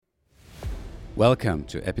Welcome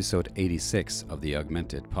to episode 86 of the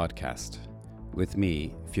Augmented Podcast. With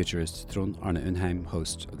me, futurist Trond Arne Undheim,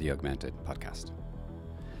 host of the Augmented Podcast.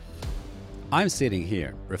 I'm sitting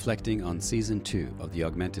here reflecting on season 2 of the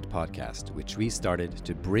Augmented Podcast, which we started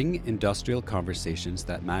to bring industrial conversations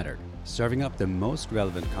that matter, serving up the most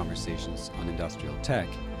relevant conversations on industrial tech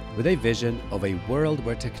with a vision of a world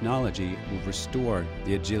where technology will restore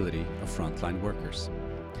the agility of frontline workers.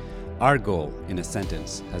 Our goal, in a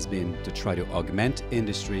sentence, has been to try to augment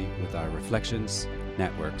industry with our reflections,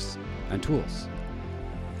 networks, and tools.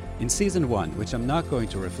 In season 1, which I'm not going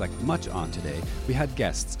to reflect much on today, we had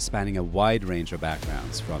guests spanning a wide range of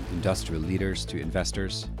backgrounds, from industrial leaders to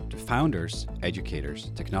investors, to founders,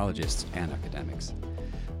 educators, technologists, and academics.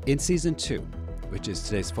 In season 2, which is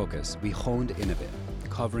today's focus, we honed in a bit,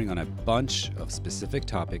 covering on a bunch of specific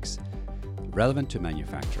topics relevant to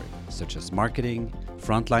manufacturing, such as marketing,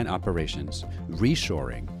 frontline operations,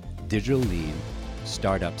 reshoring, digital lean,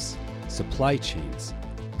 startups, supply chains,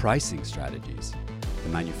 pricing strategies, the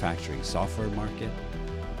manufacturing software market,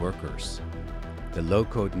 workers, the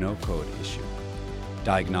low-code, no-code issue,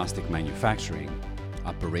 diagnostic manufacturing,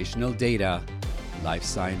 operational data, life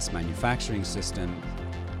science manufacturing system,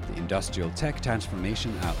 the industrial tech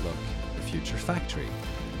transformation outlook, the future factory,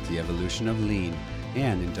 the evolution of lean,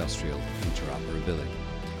 and industrial interoperability.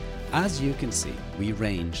 As you can see, we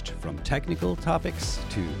ranged from technical topics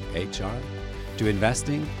to HR, to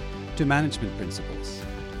investing, to management principles,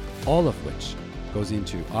 all of which goes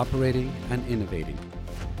into operating and innovating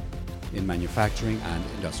in manufacturing and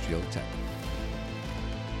industrial tech.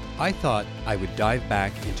 I thought I would dive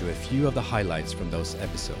back into a few of the highlights from those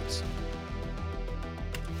episodes.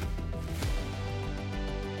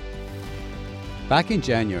 Back in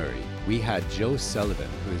January, we had Joe Sullivan,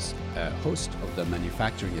 who's a host of the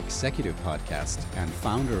Manufacturing Executive Podcast and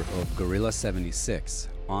founder of Gorilla 76,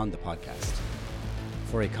 on the podcast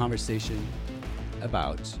for a conversation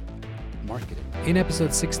about marketing. In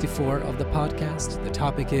episode 64 of the podcast, the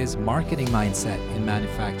topic is marketing mindset in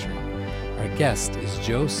manufacturing. Our guest is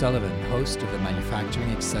Joe Sullivan, host of the Manufacturing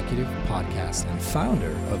Executive Podcast and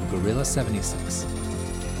founder of Gorilla 76.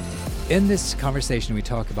 In this conversation, we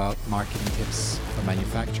talk about marketing tips for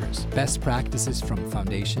manufacturers, best practices from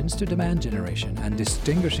foundations to demand generation, and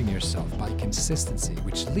distinguishing yourself by consistency,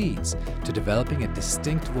 which leads to developing a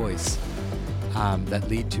distinct voice that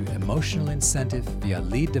lead to emotional incentive via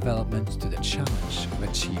lead development to the challenge of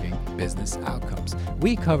achieving business outcomes.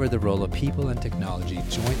 We cover the role of people and technology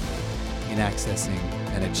jointly in accessing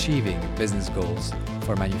and achieving business goals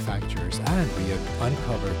for manufacturers, and we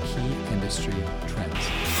uncover key industry trends.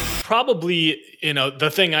 Probably,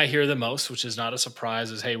 the thing I hear the most, which is not a surprise,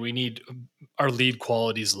 is, hey, we need our lead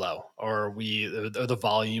quality's low, or the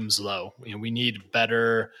volume's low. We need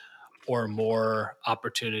better or more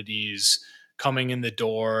opportunities coming in the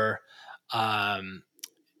door.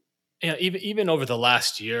 Even over the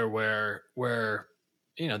last year, where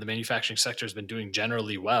the manufacturing sector has been doing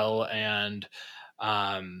generally well, and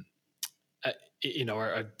our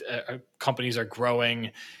companies are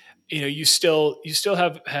growing. You still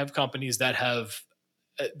have companies that have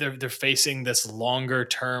they're facing this longer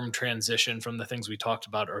term transition from the things we talked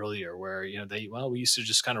about earlier, where we used to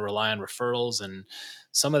just kind of rely on referrals, and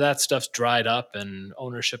some of that stuff's dried up and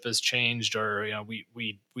ownership has changed, or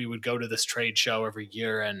we would go to this trade show every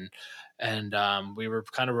year, and we were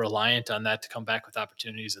kind of reliant on that to come back with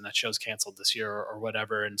opportunities, and that show's canceled this year or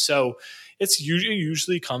whatever. And so it's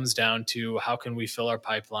usually comes down to, how can we fill our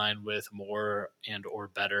pipeline with more and or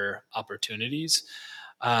better opportunities?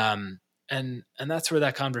 And that's where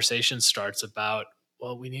that conversation starts about,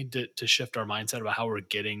 well, we need to shift our mindset about how we're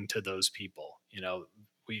getting to those people.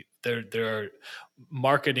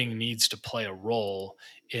 Marketing needs to play a role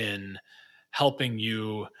in helping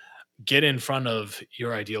you get in front of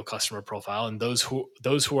your ideal customer profile, and those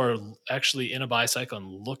who are actually in a buy cycle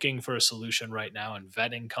and looking for a solution right now and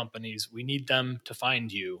vetting companies. We need them to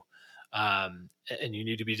find you, and you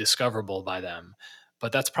need to be discoverable by them.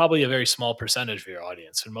 But that's probably a very small percentage of your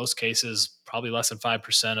audience. In most cases, probably less than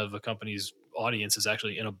 5% of a company's audience is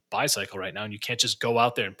actually in a buy cycle right now, and you can't just go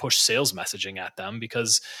out there and push sales messaging at them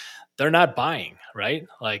because they're not buying, right?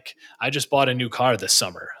 Like, I just bought a new car this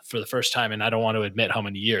summer for the first time, and I don't want to admit how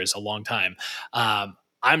many years, a long time.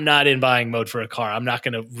 I'm not in buying mode for a car. I'm not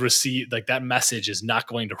going to receive, that message is not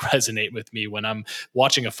going to resonate with me when I'm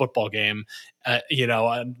watching a football game.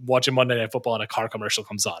 I'm watching Monday Night Football and a car commercial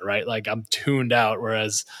comes on, right? Like, I'm tuned out,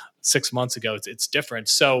 whereas 6 months ago, it's different.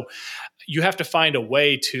 So you have to find a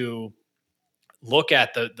way to look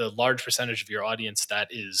at the large percentage of your audience that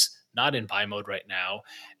is not in buy mode right now,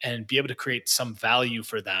 and be able to create some value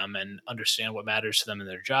for them and understand what matters to them in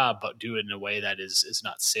their job, but do it in a way that is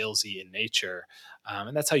not salesy in nature.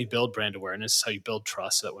 And that's how you build brand awareness, how you build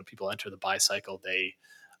trust, so that when people enter the buy cycle, they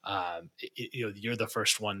you're the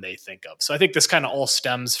first one they think of. So I think this kind of all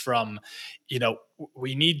stems from,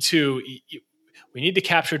 we need to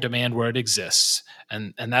capture demand where it exists,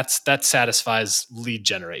 and that satisfies lead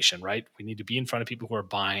generation, right? We need to be in front of people who are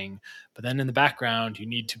buying, but then in the background, you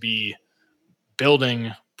need to be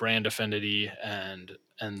building brand affinity and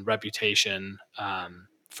reputation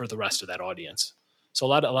for the rest of that audience. So a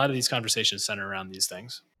lot of these conversations center around these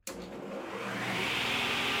things.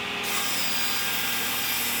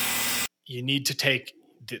 You need to take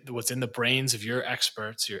what's in the brains of your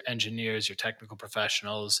experts, your engineers, your technical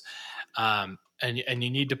professionals, and you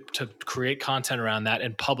need to create content around that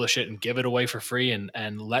and publish it and give it away for free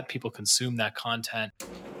and let people consume that content.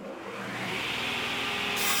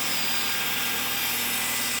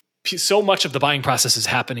 So much of the buying process is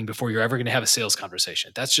happening before you're ever going to have a sales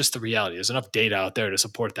conversation. That's just the reality. There's enough data out there to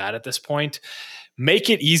support that at this point. Make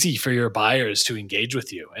it easy for your buyers to engage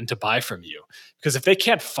with you and to buy from you. Because if they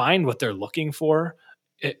can't find what they're looking for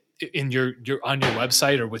in your on your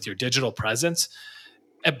website or with your digital presence,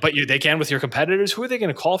 but they can with your competitors, who are they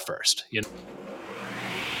going to call first?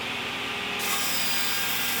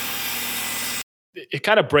 It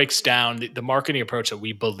kind of breaks down the marketing approach that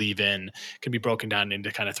we believe in can be broken down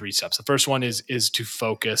into kind of 3 steps. The first one is to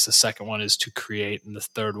focus. The second one is to create. And the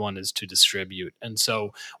third one is to distribute. And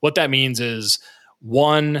so what that means is,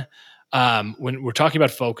 one, when we're talking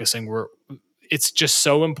about focusing, it's just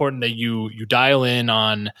so important that you dial in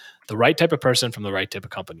on the right type of person from the right type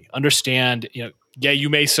of company. Understand, you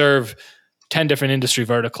may serve 10 different industry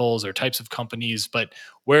verticals or types of companies, but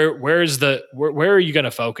where are you going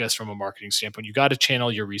to focus from a marketing standpoint? You got to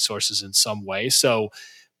channel your resources in some way. So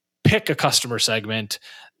pick a customer segment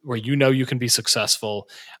where you can be successful.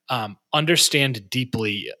 Understand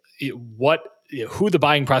deeply who the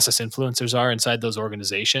buying process influencers are inside those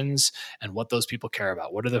organizations and what those people care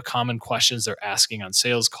about. What are the common questions they're asking on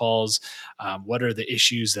sales calls? What are the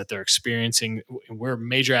issues that they're experiencing? We're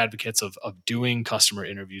major advocates of doing customer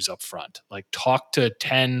interviews up front. Like, talk to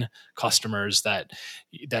 10 customers that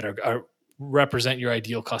are represent your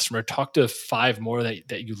ideal customer. Talk to 5 more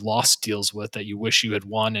that you lost deals with that you wish you had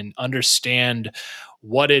won, and understand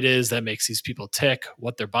what it is that makes these people tick,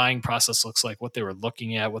 what their buying process looks like, what they were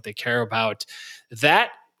looking at, what they care about. That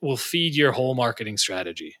will feed your whole marketing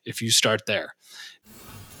strategy if you start there.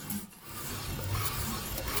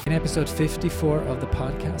 In episode 54 of the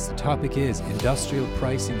podcast, the topic is industrial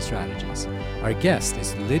pricing strategies. Our guest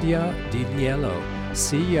is Lydia DiLiello,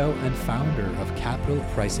 CEO and founder of Capital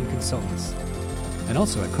Pricing Consultants, and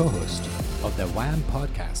also a co-host of the WAM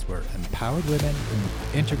podcast, where empowered women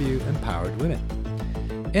interview empowered women.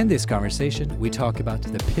 In this conversation, we talk about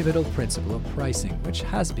the pivotal principle of pricing, which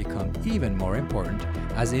has become even more important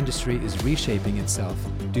as the industry is reshaping itself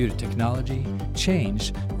due to technology,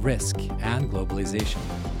 change, risk, and globalization.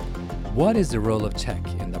 What is the role of tech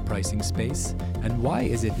in the pricing space, and why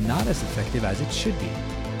is it not as effective as it should be?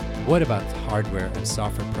 What about hardware and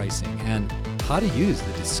software pricing, and how to use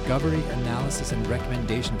the discovery, analysis, and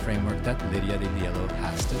recommendation framework that Lydia DiLiello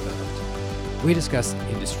has developed? We discussed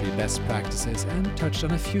industry best practices and touched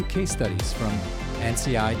on a few case studies from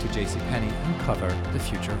NCI to JCPenney and cover the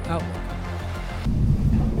future outlook.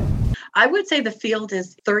 I would say the field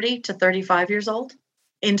is 30 to 35 years old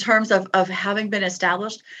in terms of having been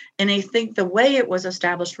established. And I think the way it was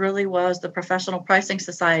established really was the Professional Pricing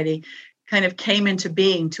Society kind of came into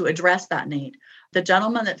being to address that need. The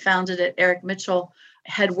gentleman that founded it, Eric Mitchell,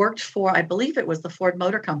 had worked for, I believe it was the Ford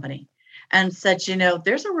Motor Company, and said,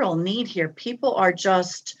 there's a real need here. People are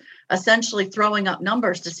just essentially throwing up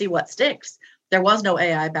numbers to see what sticks. There was no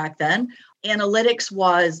AI back then. Analytics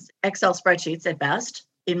was Excel spreadsheets at best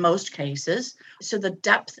in most cases. So the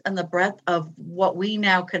depth and the breadth of what we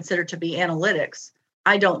now consider to be analytics,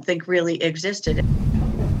 I don't think really existed.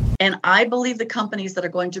 And I believe the companies that are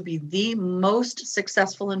going to be the most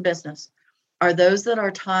successful in business are those that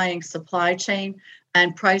are tying supply chain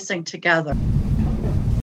and pricing together.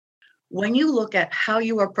 When you look at how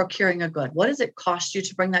you are procuring a good, what does it cost you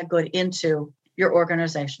to bring that good into your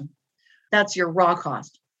organization? That's your raw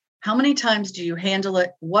cost. How many times do you handle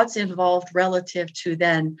it? What's involved relative to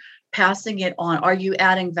then passing it on? Are you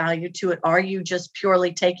adding value to it? Are you just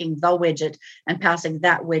purely taking the widget and passing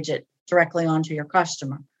that widget directly on to your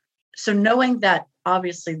customer? So knowing that,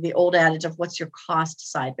 obviously, the old adage of what's your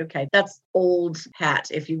cost side, okay, that's old hat,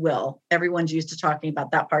 if you will. Everyone's used to talking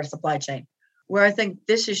about that part of supply chain. Where I think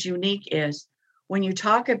this is unique is when you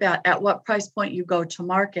talk about at what price point you go to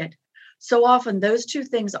market, So often those two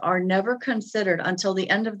things are never considered until the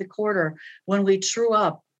end of the quarter when we true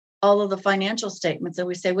up all of the financial statements and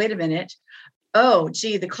we say, wait a minute, oh,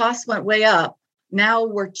 gee, the cost went way up. Now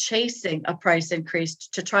we're chasing a price increase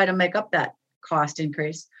to try to make up that cost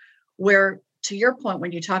increase. Where, to your point,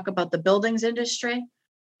 when you talk about the buildings industry,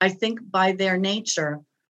 I think by their nature,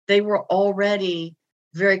 they were already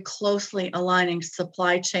very closely aligning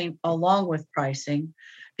supply chain along with pricing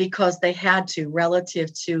because they had to,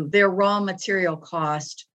 relative to their raw material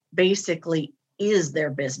cost, basically is their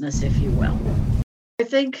business, if you will. I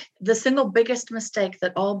think the single biggest mistake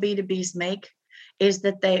that all B2Bs make is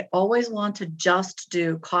that they always want to just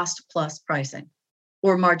do cost plus pricing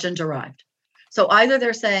or margin derived. So either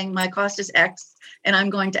they're saying my cost is X and I'm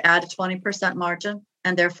going to add a 20% margin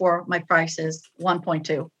and therefore my price is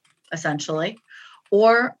 1.2 essentially,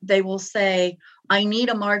 or they will say I need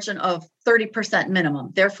a margin of 30%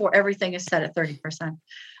 minimum, therefore everything is set at 30%.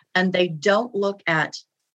 And they don't look at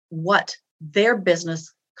what their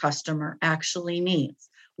business customer actually needs.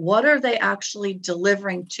 What are they actually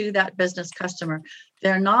delivering to that business customer?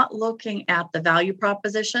 They're not looking at the value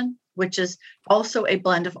proposition, which is also a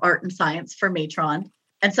blend of art and science for me, Tron,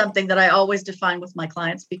 and something that I always define with my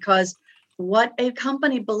clients, because what a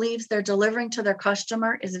company believes they're delivering to their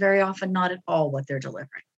customer is very often not at all what they're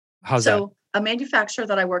delivering. How's so that? A manufacturer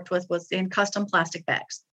that I worked with was in custom plastic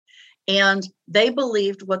bags. And they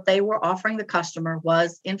believed what they were offering the customer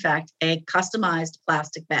was, in fact, a customized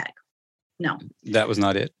plastic bag. No. That was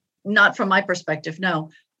not it? Not from my perspective, no.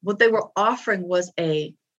 What they were offering was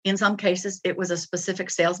in some cases, it was a specific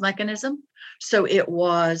sales mechanism. So it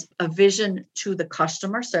was a vision to the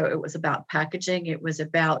customer. So it was about packaging. It was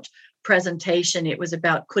about presentation. It was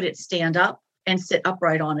about, could it stand up and sit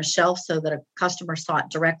upright on a shelf so that a customer saw it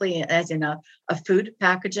directly, as in a food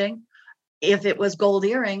packaging. If it was gold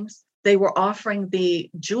earrings, they were offering the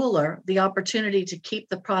jeweler the opportunity to keep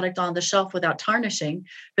the product on the shelf without tarnishing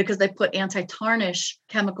because they put anti-tarnish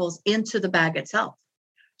chemicals into the bag itself.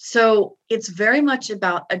 So it's very much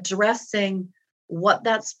about addressing what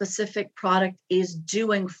that specific product is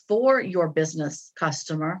doing for your business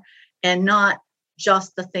customer and not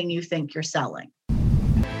just the thing you think you're selling.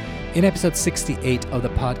 In episode 68 of the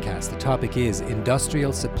podcast, the topic is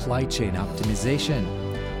industrial supply chain optimization.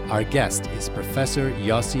 Our guest is Professor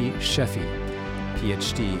Yossi Sheffi,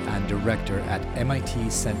 PhD and Director at MIT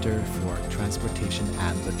Center for Transportation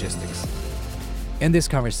and Logistics. In this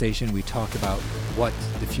conversation, we talk about what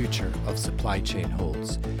the future of supply chain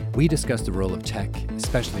holds. We discuss the role of tech,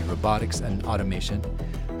 especially robotics and automation,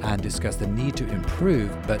 and discuss the need to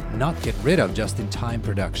improve but not get rid of just-in-time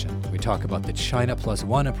production. We talk about the China Plus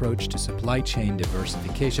One approach to supply chain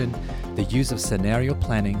diversification, the use of scenario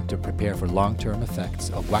planning to prepare for long-term effects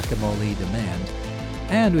of whack-a-mole demand,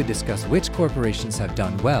 and we discuss which corporations have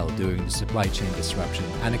done well during the supply chain disruption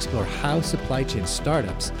and explore how supply chain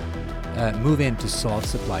startups move in to solve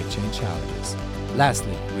supply chain challenges.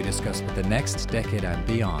 Lastly, we discuss what the next decade and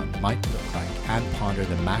beyond might look like and ponder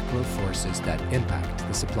the macro forces that impact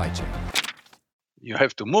the supply chain. You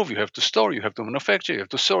have to move, you have to store, you have to manufacture, you have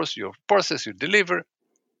to source, you have to process, you deliver,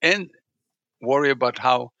 and worry about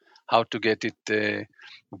how to get it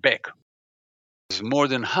back. It's more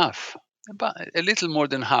than half, about a little more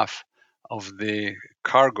than half of the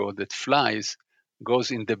cargo that flies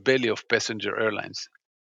goes in the belly of passenger airlines.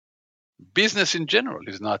 Business in general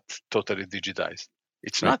is not totally digitized.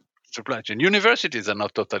 It's not supply chain. Universities are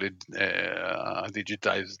not totally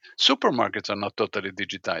digitized. Supermarkets are not totally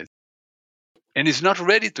digitized. And it's not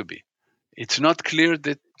ready to be. It's not clear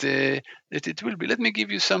that it will be. Let me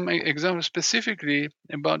give you some examples specifically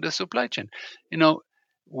about the supply chain. You know,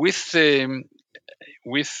 with the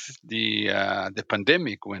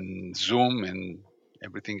pandemic, when Zoom and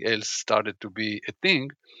everything else started to be a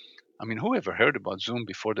thing, I mean, who ever heard about Zoom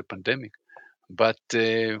before the pandemic? But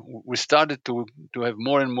we started to have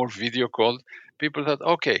more and more video calls. People thought,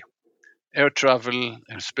 okay, air travel,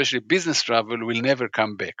 especially business travel, will never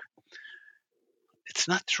come back. It's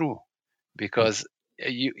not true, because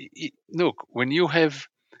look, when you have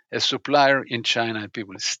a supplier in China, and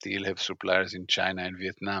people still have suppliers in China and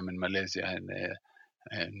Vietnam and Malaysia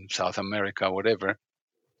and South America, whatever,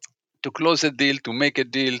 to close a deal, to make a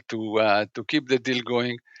deal, to keep the deal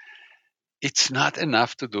going, it's not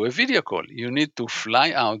enough to do a video call. You need to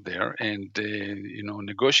fly out there and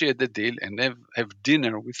negotiate the deal and have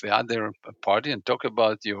dinner with the other party and talk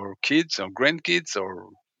about your kids or grandkids or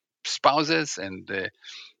spouses and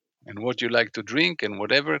what you like to drink and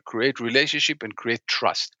whatever. Create relationship and create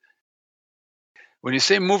trust. When you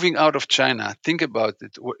say moving out of China, think about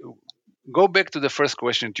it. Go back to the first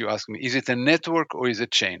question that you asked me. Is it a network or is it a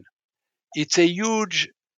chain? It's a huge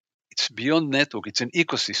it's beyond network. It's an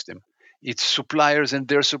ecosystem. It's suppliers and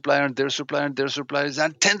their supplier and their supplier and their suppliers,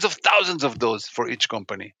 and tens of thousands of those for each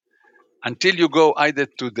company. Until you go either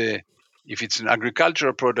if it's an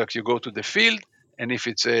agricultural product, you go to the field, and if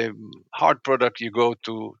it's a hard product, you go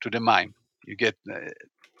to the mine. You get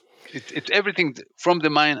it's everything from the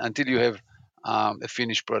mine until you have a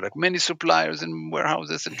finished product. Many suppliers and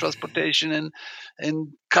warehouses and transportation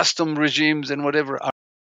and custom regimes and whatever.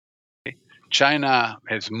 China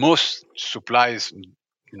has most supplies,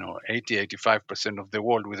 80-85% of the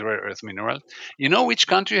world with rare earth minerals. You know which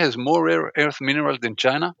country has more rare earth minerals than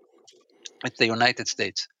China? It's the United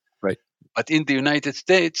States. Right. But in the United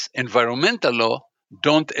States, environmental law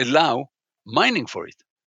don't allow mining for it.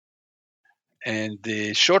 And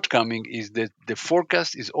the shortcoming is that the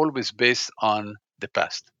forecast is always based on the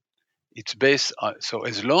past. It's based on, so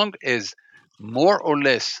as long as more or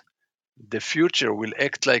less the future will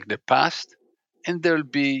act like the past, and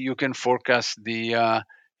you can forecast the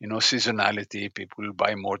seasonality. People will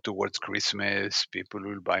buy more towards Christmas. People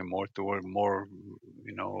will buy more toward more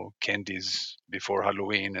candies before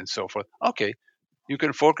Halloween and so forth. Okay, you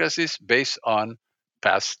can forecast this based on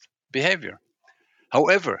past behavior.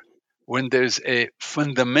 However, when there's a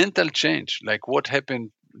fundamental change, like what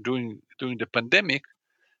happened during the pandemic,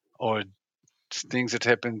 or things that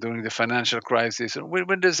happened during the financial crisis,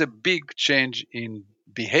 when there's a big change in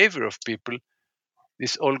behavior of people,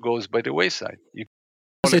 this all goes by the wayside.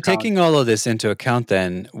 So taking all of this into account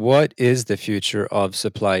then, what is the future of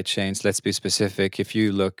supply chains? Let's be specific. If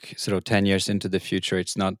you look sort of 10 years into the future,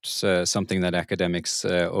 it's not something that academics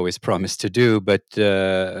always promise to do, but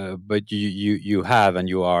you have and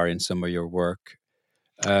you are in some of your work.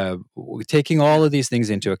 Taking all of these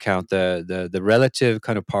things into account, the relative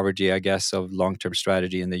kind of poverty, I guess, of long-term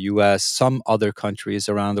strategy in the US, some other countries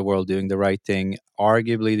around the world doing the right thing,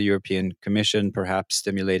 arguably the European Commission perhaps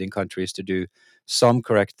stimulating countries to do some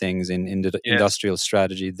correct things in the industrial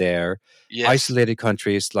strategy there, isolated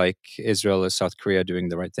countries like Israel or South Korea doing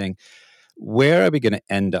the right thing. Where are we going to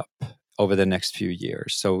end up over the next few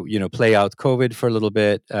years? So, play out COVID for a little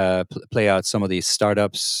bit, play out some of these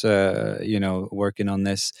startups, working on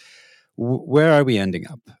this. Where are we ending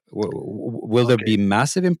up? Will there be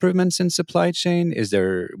massive improvements in supply chain? Is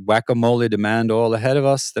there whack-a-mole demand all ahead of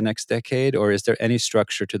us the next decade? Or is there any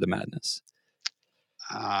structure to the madness?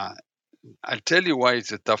 I'll tell you why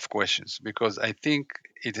it's a tough question, because I think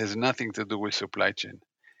it has nothing to do with supply chain.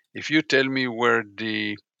 If you tell me where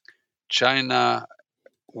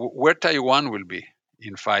Taiwan will be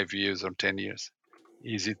in 5 years or 10 years,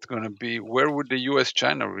 is it going to be, where would the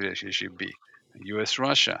US-China relationship be?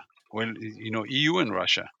 US-Russia? Well, EU and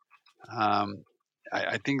Russia.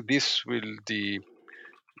 I think the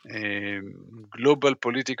global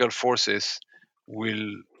political forces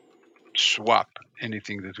will swap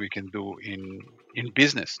anything that we can do in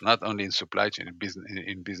business, not only in supply chain,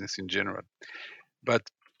 in business in general.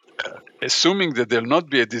 But assuming that there'll not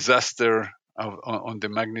be a disaster on the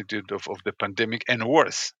magnitude of the pandemic and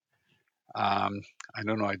worse, I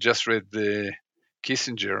don't know. I just read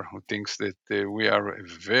Kissinger, who thinks that we are at a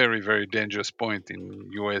very, very dangerous point in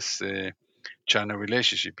U.S.-China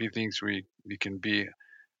relationship. He thinks we can be,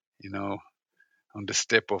 on the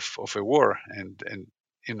step of a war, and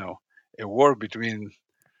a war between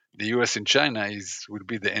the U.S. and China would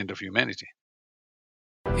be the end of humanity.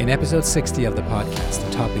 In episode 60 of the podcast,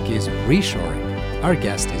 the topic is reshoring. Our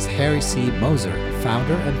guest is Harry C. Moser,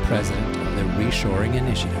 founder and president of the Reshoring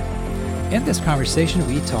Initiative. In this conversation,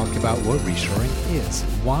 we talk about what reshoring is,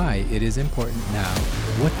 why it is important now,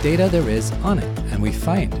 what data there is on it, and we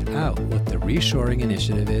find out what the Reshoring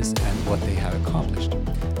Initiative is and what they have accomplished.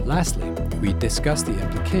 Lastly, we discuss the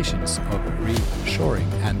implications of reshoring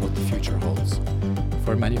and what the future holds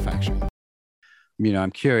for manufacturing.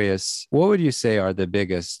 I'm curious, what would you say are the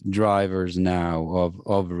biggest drivers now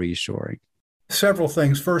of reshoring? Several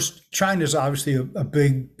things. First, China is obviously a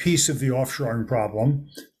big piece of the offshoring problem,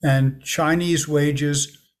 and Chinese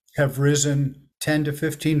wages have risen 10 to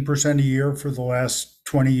 15% a year for the last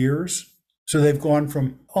 20 years. So they've gone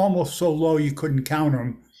from almost so low you couldn't count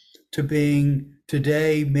them to being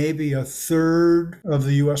today maybe a third of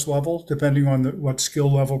the US level, depending on what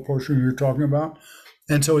skill level portion you're talking about.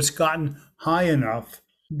 And so it's gotten high enough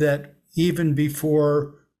that even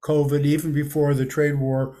before COVID, even before the trade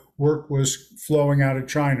war, work was flowing out of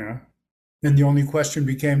China. And the only question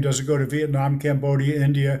became, does it go to Vietnam, Cambodia,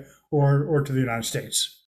 India, or to the United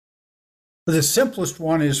States? The simplest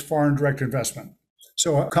one is foreign direct investment.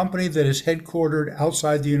 So a company that is headquartered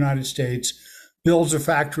outside the United States builds a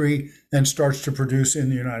factory and starts to produce in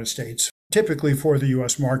the United States. typically for the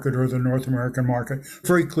US market or the North American market.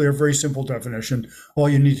 Very clear, very simple definition. All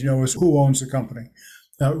you need to know is who owns the company.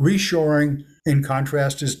 Reshoring, in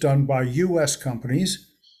contrast, is done by US companies,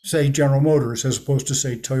 say General Motors as opposed to,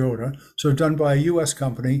 say, Toyota. So done by a US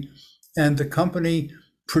company, and the company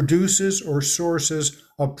produces or sources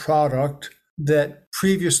a product that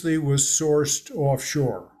previously was sourced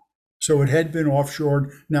offshore. So it had been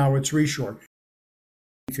offshored, now it's reshored.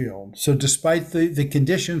 Field. So despite the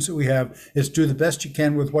conditions that we have, is do the best you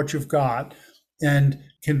can with what you've got and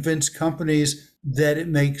convince companies that it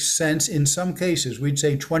makes sense in some cases, we'd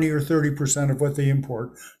say 20 or 30% of what they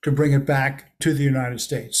import, to bring it back to the United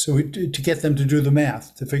States. So to get them to do the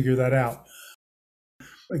math, to figure that out.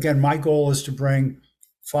 Again, my goal is to bring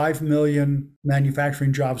 5 million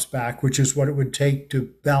manufacturing jobs back, which is what it would take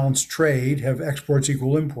to balance trade, have exports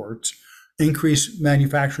equal imports, increase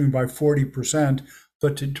manufacturing by 40%,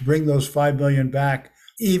 but to bring those 5 million back,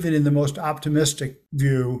 even in the most optimistic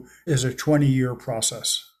view, is a 20-year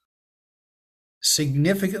process.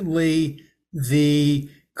 Significantly, the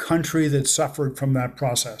country that suffered from that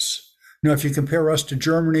process. Now, if you compare us to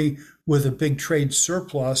Germany with a big trade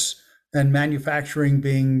surplus and manufacturing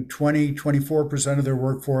being 20, 24% of their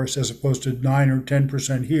workforce as opposed to 9 or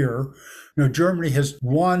 10% here, Germany has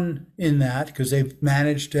won in that because they've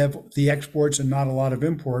managed to have the exports and not a lot of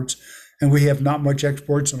imports. And we have not much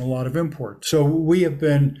exports and a lot of imports. So we have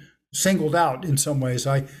been singled out in some ways.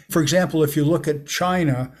 For example, if you look at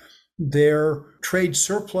China, their trade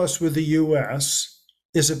surplus with the US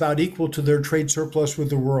is about equal to their trade surplus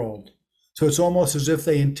with the world. So it's almost as if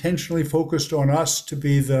they intentionally focused on us to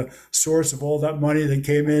be the source of all that money that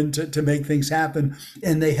came in to make things happen.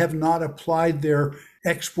 And they have not applied their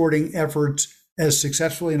exporting efforts as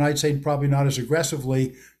successfully, and I'd say probably not as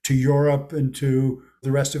aggressively, to Europe and to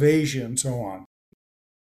the rest of Asia and so on.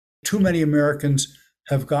 Too many Americans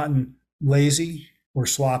have gotten lazy or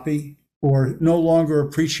sloppy or no longer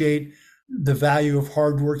appreciate the value of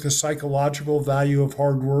hard work, the psychological value of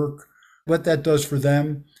hard work, what that does for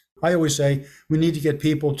them. I always say we need to get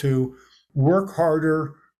people to work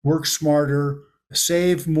harder, work smarter,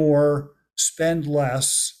 save more, spend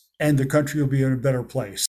less, and the country will be in a better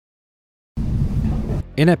place.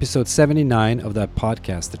 In episode 79 of that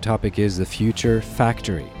podcast, the topic is the future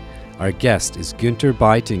factory. Our guest is Günther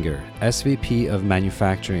Beitinger, SVP of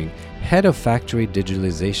Manufacturing, Head of Factory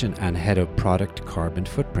Digitalization, and Head of Product Carbon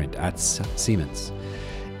Footprint at Siemens.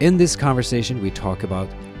 In this conversation, we talk about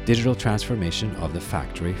digital transformation of the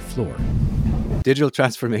factory floor. Digital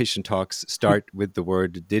transformation talks start with the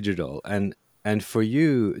word digital, and for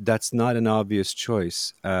you, that's not an obvious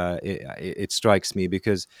choice. It strikes me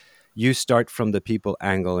because you start from the people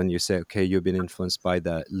angle and you say, okay, you've been influenced by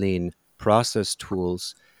the lean process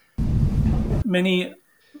tools. Many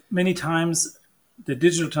times the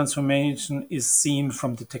digital transformation is seen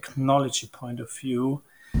from the technology point of view.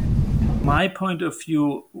 My point of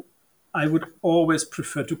view, I would always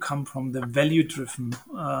prefer to come from the value-driven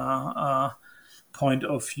point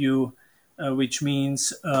of view, which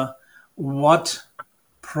means what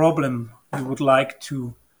problem you would like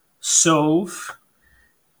to solve,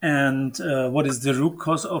 and what is the root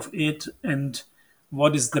cause of it, and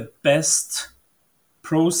what is the best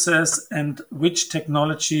process, and which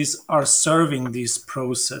technologies are serving this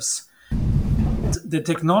process. The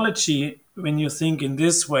technology, when you think in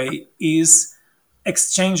this way, is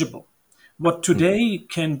exchangeable. What today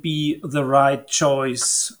can be the right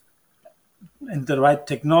choice and the right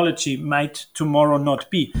technology might tomorrow not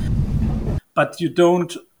be. But you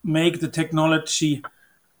don't make the technology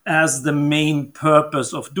as the main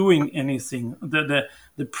purpose of doing anything.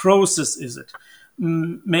 The process is it.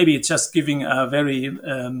 Maybe it's just giving a very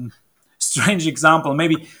strange example.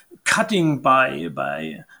 Maybe cutting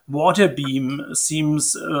by water beam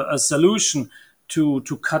seems a solution to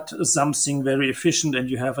cut something very efficient, and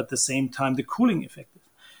you have at the same time the cooling effect.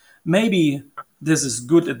 Maybe this is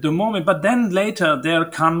good at the moment, but then later there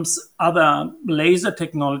comes other laser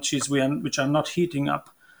technologies which are not heating up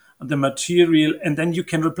the material, and then you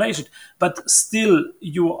can replace it. But still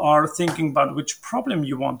you are thinking about which problem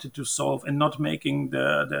you wanted to solve and not making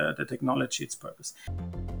the technology its purpose.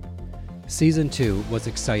 Season 2 was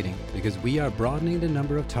exciting because we are broadening the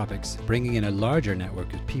number of topics, bringing in a larger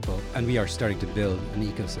network of people, and we are starting to build an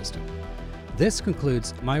ecosystem. This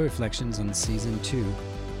concludes my reflections on Season 2.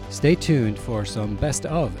 Stay tuned for some best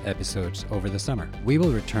of episodes over the summer. We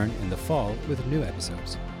will return in the fall with new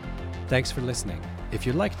episodes. Thanks for listening. If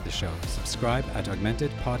you liked the show, subscribe at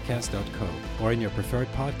augmentedpodcast.co or in your preferred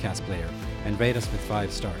podcast player and rate us with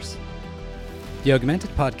 5 stars. The Augmented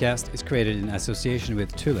Podcast is created in association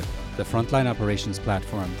with Tulip, the frontline operations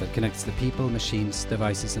platform that connects the people, machines,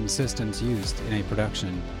 devices, and systems used in a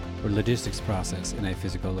production or logistics process in a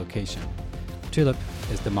physical location. Tulip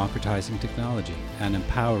is democratizing technology and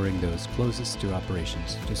empowering those closest to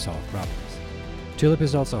operations to solve problems. Tulip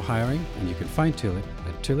is also hiring, and you can find Tulip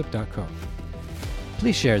at tulip.co.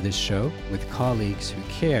 Please share this show with colleagues who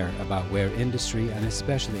care about where industry and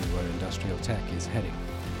especially where industrial tech is heading.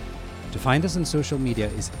 To find us on social media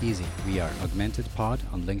is easy. We are Augmented Pod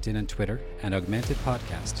on LinkedIn and Twitter, and Augmented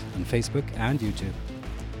Podcast on Facebook and YouTube.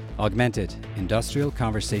 Augmented, industrial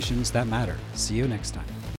conversations that matter. See you next time.